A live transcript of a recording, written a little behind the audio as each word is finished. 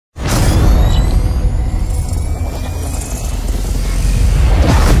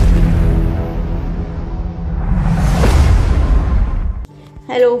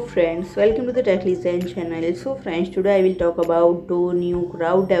friends, welcome to the Tech Listen channel. So friends, today I will talk about the new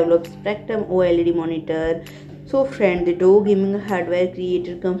crowd developed Spectrum OLED monitor. So friend, the Dow gaming hardware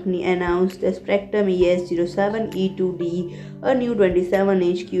creator company announced the Spectrum ES07E2D, a new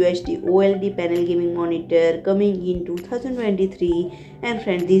 27-inch QHD OLED panel gaming monitor coming in 2023. And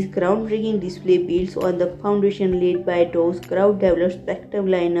friend, this groundbreaking display builds on the foundation laid by Dow's crowd developed Spectrum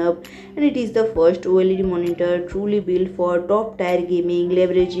lineup, and it is the first OLED monitor truly built for top-tier gaming,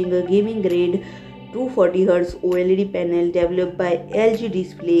 leveraging a gaming-grade 240Hz OLED panel developed by LG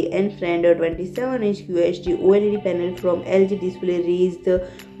Display. And friend, a 27-inch QHD OLED panel from LG Display raised the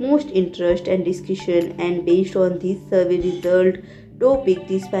most interest and discussion, and based on this survey result, Dow picked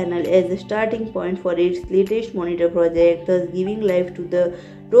this panel as a starting point for its latest monitor project, thus giving life to the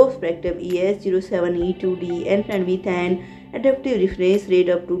Dow Spectrum ES07E2D. And friend, with an adaptive refresh rate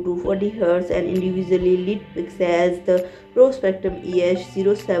up to 240Hz and individually lit pixels, the Dow Spectrum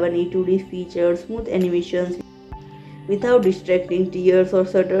ES07E2D features smooth animations without distracting tears or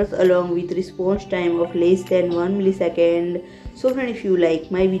stutters, along with response time of less than 1 millisecond. So friend, if you like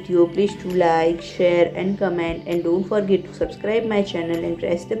my video, please do like, share and comment, and don't forget to subscribe my channel and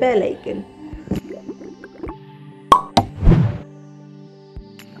press the bell icon.